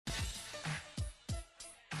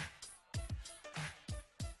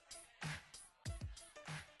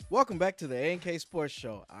Welcome back to the A&K Sports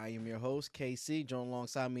Show. I am your host, KC. Joined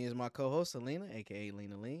alongside me is my co-host, Alina, a.k.a.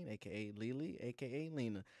 Lena Lean, a.k.a. Lily, a.k.a.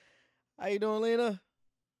 Lena. How you doing, Lena?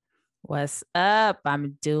 What's up?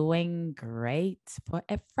 I'm doing great for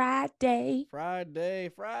a Friday.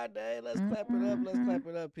 Friday. Let's clap it up. Let's clap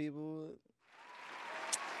it up, people.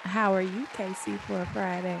 How are you, Casey, for a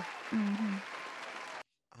Friday?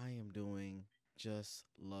 I am doing just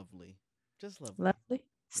lovely. Just lovely. Lovely. Yes.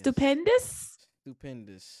 Stupendous.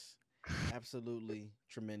 Stupendous. Absolutely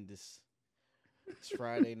tremendous. It's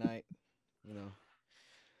Friday night, you know.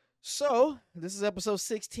 So, this is episode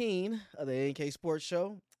 16 of the A&K Sports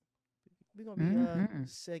Show. We're gonna be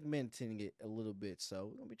segmenting it a little bit, so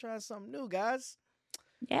we're gonna be trying something new, guys.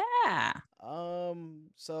 Yeah.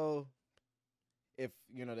 So if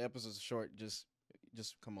the episode's short, just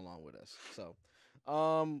come along with us. So,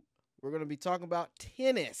 we're gonna be talking about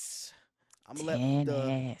tennis. I'm gonna let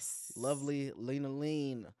the lovely Lena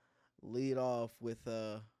Lean lead off with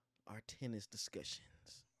our tennis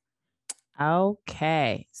discussions.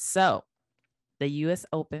 Okay. So the US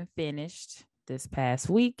Open finished this past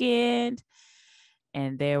weekend,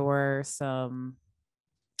 and there were some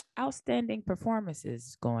outstanding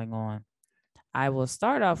performances going on. I will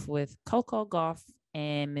start off with Coco Gauff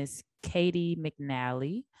and Miss Katie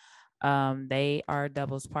McNally. They are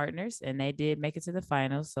doubles partners, and they did make it to the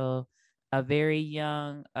finals. So a very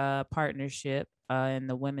young partnership in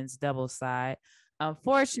the women's doubles side.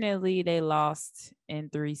 Unfortunately, they lost in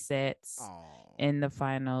 3 sets in the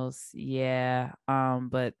finals. Yeah.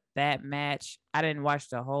 But that match, I didn't watch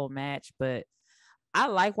the whole match, but I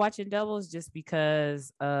like watching doubles just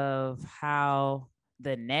because of how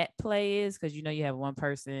the net play is, because you have one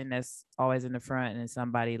person that's always in the front and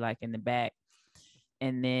somebody like in the back.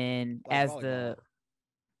 And then Like as volleyball.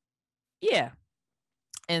 yeah.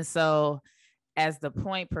 And so as the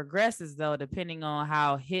point progresses, though, depending on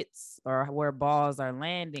how hits or where balls are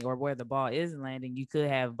landing or where the ball is landing, you could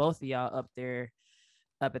have both of y'all up there,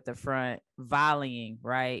 up at the front, volleying,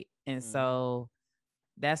 right? And so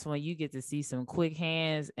that's when you get to see some quick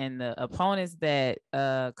hands. And the opponents that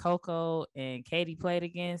Coco and Katie played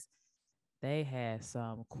against, they had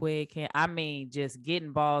some quick hand. I mean, just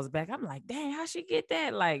getting balls back. I'm like, dang, how she get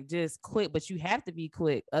that? Like, just quick. But you have to be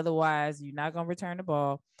quick. Otherwise, you're not going to return the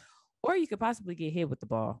ball. Or you could possibly get hit with the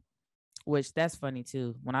ball, which that's funny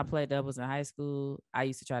too. When I played doubles in high school, I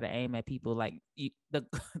used to try to aim at people. Like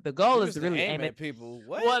the goal is to really aim at people.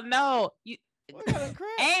 What? Well, no, what kind of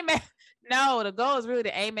crap? aim at. No, the goal is really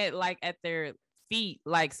to aim at like at their feet,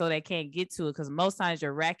 like so they can't get to it. Because most times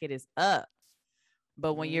your racket is up.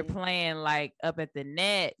 But when you're playing like up at the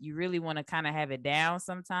net, you really want to kind of have it down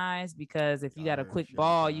sometimes, because if you got a quick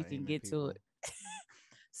ball, you can get to it.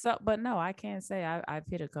 So, but no, I can't say I've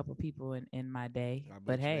hit a couple people in my day.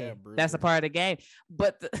 But hey, that's a part of the game.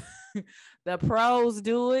 But the pros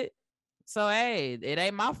do it. So hey, it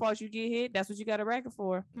ain't my fault you get hit. That's what you got a racket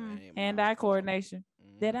for. Hand-eye coordination.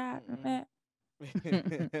 Did I?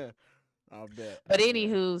 I'll bet. But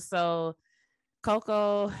anywho, so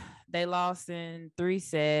Coco, they lost in 3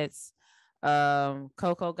 sets.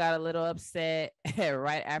 Coco got a little upset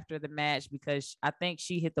right after the match because I think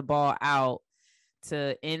she hit the ball out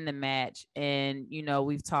to end the match. And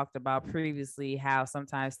we've talked about previously how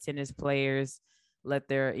sometimes tennis players let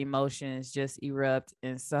their emotions just erupt,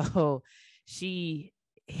 and so she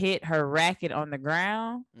hit her racket on the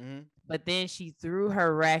ground. But then she threw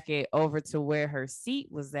her racket over to where her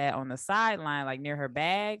seat was at on the sideline, like near her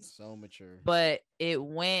bags. So mature. But it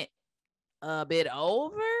went a bit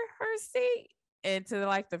over her seat into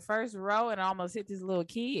like the first row and almost hit this little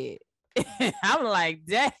kid. I'm like,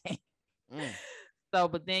 dang. So,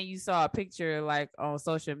 but then you saw a picture like on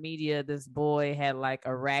social media, this boy had like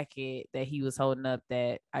a racket that he was holding up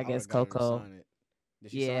that I guess Coco.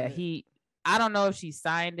 Yeah, I don't know if she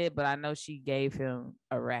signed it, but I know she gave him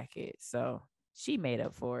a racket. So she made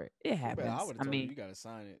up for it. It happens. I mean, you gotta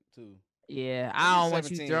sign it too. Yeah, I don't want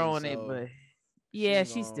you throwing it, but yeah,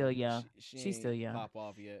 she's still young. She's still young. Pop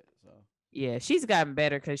off yet, so yeah, she's gotten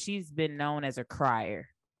better because she's been known as a crier.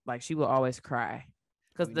 Like she will always cry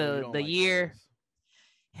because the year.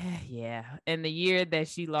 Yeah, and the year that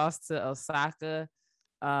she lost to Osaka,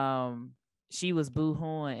 she was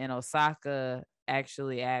boo-hooing, and Osaka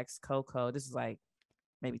actually asked Coco. This is like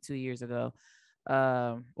maybe 2 years ago,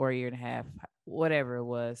 or a year and a half, whatever it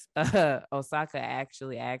was. Osaka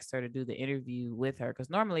actually asked her to do the interview with her because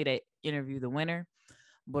normally they interview the winner,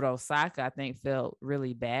 but Osaka I think felt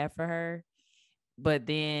really bad for her. But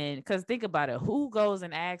then, because think about it, who goes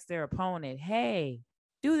and asks their opponent, "Hey,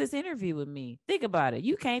 do this interview with me"? Think about it.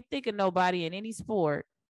 You can't think of nobody in any sport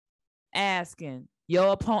asking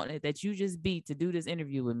your opponent that you just beat to do this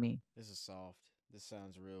interview with me. This is soft. This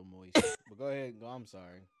sounds real moist. But go ahead. Go. I'm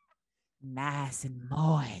sorry. Nice and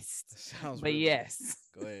moist. This sounds But real yes. moist.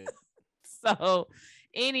 Go ahead. So,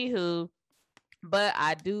 anywho, but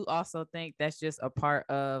I do also think that's just a part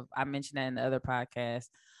of, I mentioned that in the other podcast,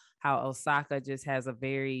 how Osaka just has a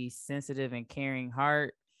very sensitive and caring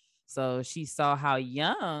heart. So she saw how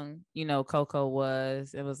young, Coco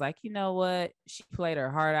was. It was like, you know what? She played her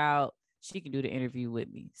heart out. She can do the interview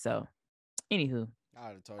with me. So, anywho, I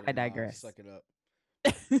would have told her, I nah, digress. suck it up.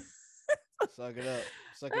 Suck it up.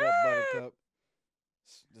 Suck it up, Buttercup.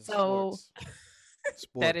 This So,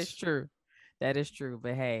 sports. that is true. That is true.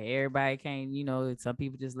 But hey, everybody can't, some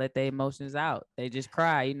people just let their emotions out. They just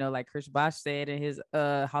cry, like Chris Bosh said in his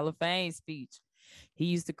Hall of Fame speech. He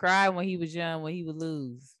used to cry when he was young, when he would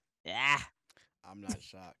lose. Yeah. I'm not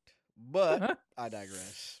shocked. But I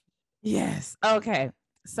digress. Yes. Okay.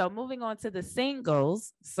 So moving on to the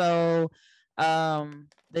singles. So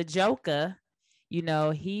the Joker,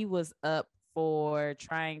 he was up for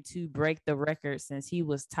trying to break the record since he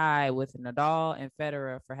was tied with Nadal and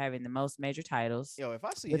Federer for having the most major titles. Yo, if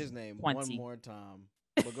I see his name 20. one more time,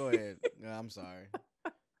 but go ahead. I'm sorry.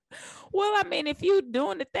 Well, I mean, if you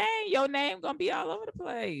doing the thing, your name gonna be all over the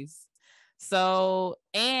place. So,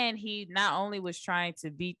 and he not only was trying to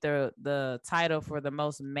beat the title for the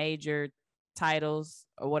most major titles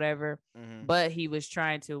or whatever, but he was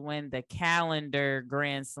trying to win the calendar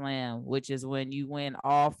Grand Slam, which is when you win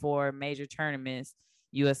all 4 major tournaments: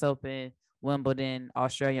 US Open, Wimbledon,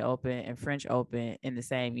 Australian Open, and French Open in the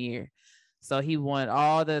same year. So he won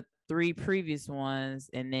all the 3 previous ones,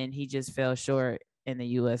 and then he just fell short in the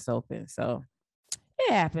US Open. So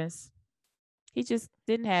it happens. He just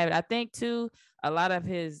didn't have it. I think too, a lot of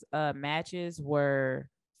his matches were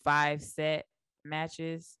 5-set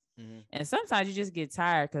matches. And sometimes you just get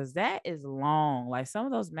tired because that is long. Like some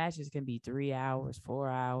of those matches can be 3 hours, 4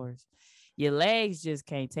 hours. Your legs just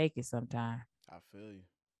can't take it sometimes. I feel you.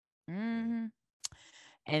 Mm-hmm.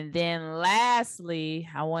 And then lastly,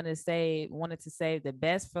 I wanted to save the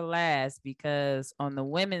best for last, because on the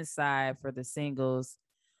women's side for the singles,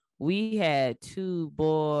 we had some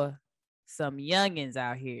youngins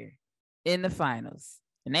out here in the finals.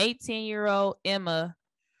 An 18-year-old Emma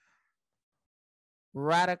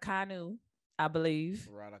Raducanu, I believe.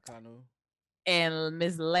 Raducanu. And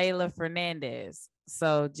Miss Leylah Fernandez.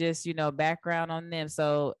 So just, background on them.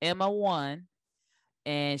 So Emma won,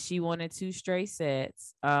 and she won in 2 straight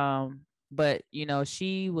sets. But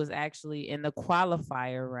she was actually in the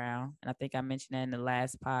qualifier round, and I think I mentioned that in the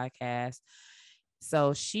last podcast.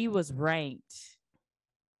 So she was ranked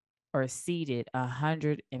or seated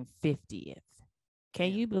 150th.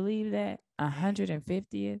 Can you believe that?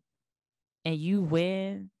 150th? And you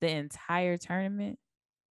win the entire tournament?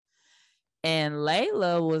 And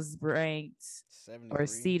Leylah was ranked 73. Or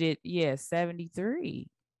seated, 73.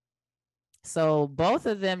 So both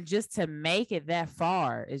of them, just to make it that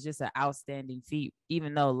far, is just an outstanding feat.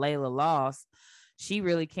 Even though Leylah lost, she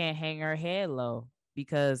really can't hang her head low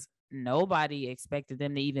because nobody expected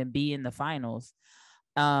them to even be in the finals.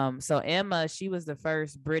 So Emma, she was the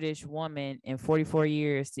first British woman in 44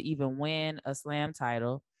 years to even win a slam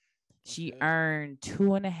title. She earned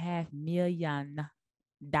 $2.5 million.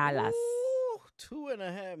 Ooh,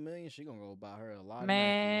 $2.5 million. She gonna go buy her a lot.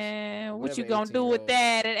 Man, what you gonna do with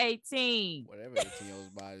that at 18? Whatever 18-year-olds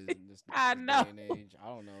buy this I know. day and age. I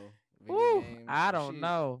don't know. Video games. I don't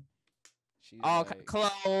know. She's all like,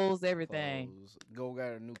 clothes, everything. Go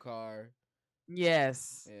got a new car.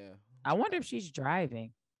 Yes. Yeah. I wonder if she's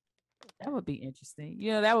driving. That would be interesting.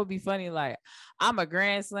 That would be funny. Like, I'm a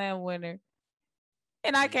Grand Slam winner,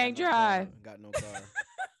 and I can't drive. Got no car.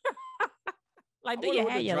 Like, do you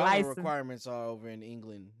have your license? Requirements are over in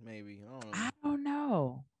England? Maybe I don't know. I don't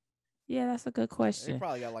know. Yeah, that's a good question. They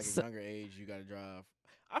probably got like a younger age you got to drive.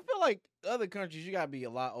 I feel like other countries you got to be a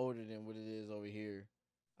lot older than what it is over here.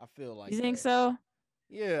 I feel like. You think so?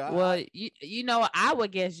 Yeah. Well, I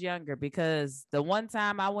would guess younger, because the one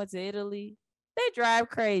time I went to Italy, they drive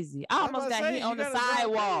crazy. I almost got hit on the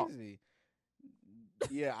sidewalk.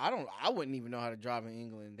 Yeah, I wouldn't even know how to drive in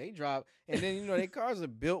England. They drive, and then their cars are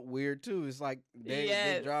built weird too. It's like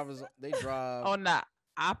they drive on the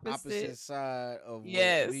opposite side of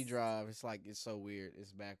what we drive. It's like it's so weird.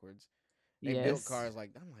 It's backwards. They built cars like,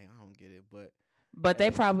 I'm like, I don't get it, but they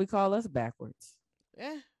probably call us backwards.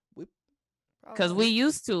 Yeah, because we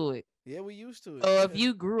used to it. Yeah, we used to it. So if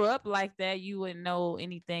you grew up like that, you wouldn't know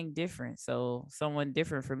anything different. So someone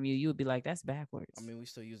different from you would be like, that's backwards. I mean, we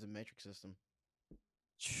still use the metric system.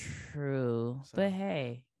 True. So. But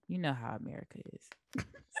hey, you know how America is.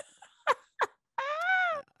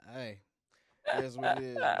 Hey. is what it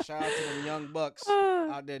is. Shout out to them young bucks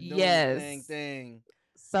out there doing the thing.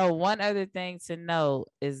 So one other thing to note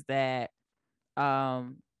is that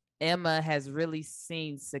Emma has really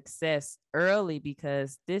seen success early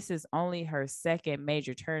because this is only her second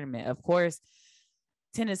major tournament. Of course,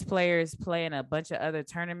 tennis players play in a bunch of other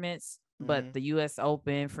tournaments, but the US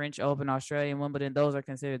Open, French Open, Australian Wimbledon, those are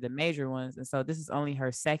considered the major ones. And so this is only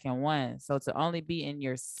her second one. So to only be in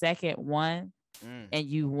your second one and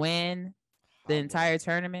you win the entire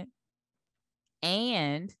tournament,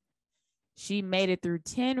 and she made it through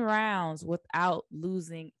 10 rounds without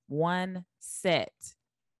losing one set.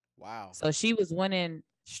 Wow. So she was winning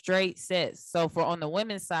straight sets. So for on the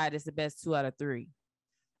women's side, it's the best 2 out of 3.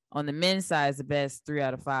 On the men's side, it's the best 3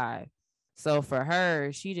 out of 5. So for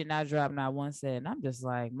her, she did not drop not one set. And I'm just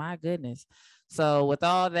like, my goodness. So with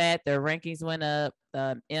all that, their rankings went up.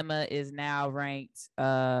 Emma is now ranked,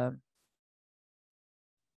 what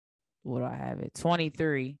do I have it?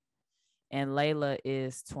 23. And Layla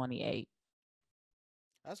is 28.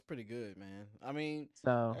 That's pretty good, man. I mean,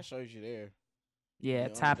 so that shows you there. Yeah,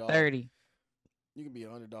 top 30. You can be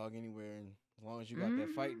an underdog anywhere, and as long as you got that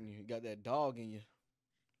fight and you got that dog in you.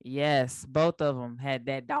 Yes, both of them had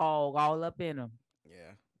that dog all up in them.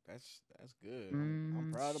 Yeah, that's good.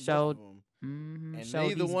 I'm proud of both of them. And Showed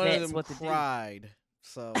neither one of them cried.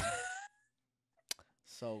 So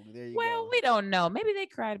there you go. Well, we don't know. Maybe they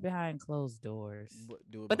cried behind closed doors.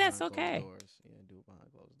 But that's okay. Yeah, do it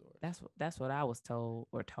behind closed doors. That's what I was told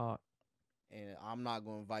or taught. And I'm not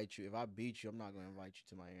going to invite you. If I beat you, I'm not going to invite you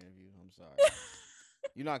to my interview. I'm sorry.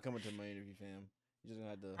 You're not coming to my interview, fam. You're just going to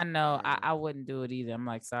have to. I know. I wouldn't do it either. I'm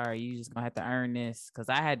like, sorry, you just going to have to earn this because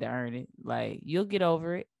I had to earn it. Like, you'll get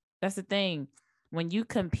over it. That's the thing. When you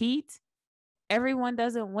compete, everyone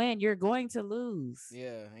doesn't win. You're going to lose.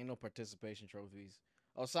 Yeah, ain't no participation trophies.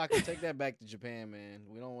 Osaka, take that back to Japan, man.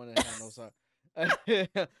 We don't want to have no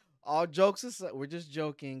soccer. All jokes aside, we're just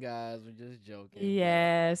joking, guys. We're just joking.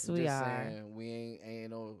 Yes, we are. Saying, we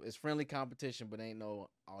ain't no. It's friendly competition, but ain't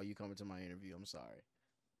no. Oh, you coming to my interview? I'm sorry.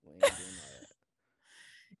 We ain't doing all that.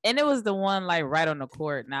 And it was the one like right on the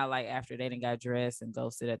court, not like after they didn't got dressed and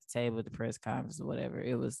go sit at the table at the press conference or whatever.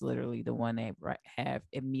 It was literally the one they have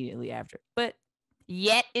immediately after. But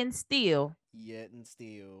yet and still,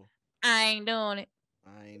 I ain't doing it.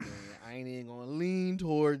 I ain't even gonna lean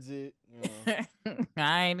towards it. You know.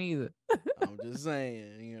 I ain't either. I'm just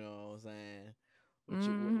saying, you know what I'm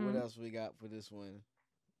saying? What else we got for this one?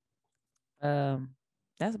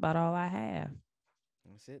 That's about all I have.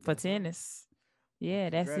 That's it for tennis. All. Yeah,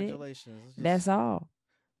 that's it. Congratulations. That's all.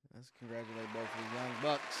 Let's congratulate both of the young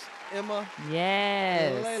bucks, Emma.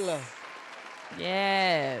 Yes. And Layla.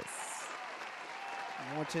 Yes.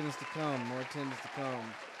 More tennis to come.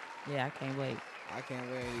 Yeah, I can't wait. I can't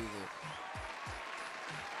wait either.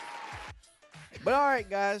 But all right,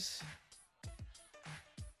 guys.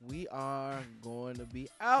 We are going to be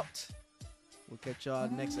out. We'll catch y'all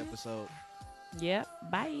next episode. Yep.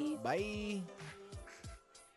 Bye. Bye.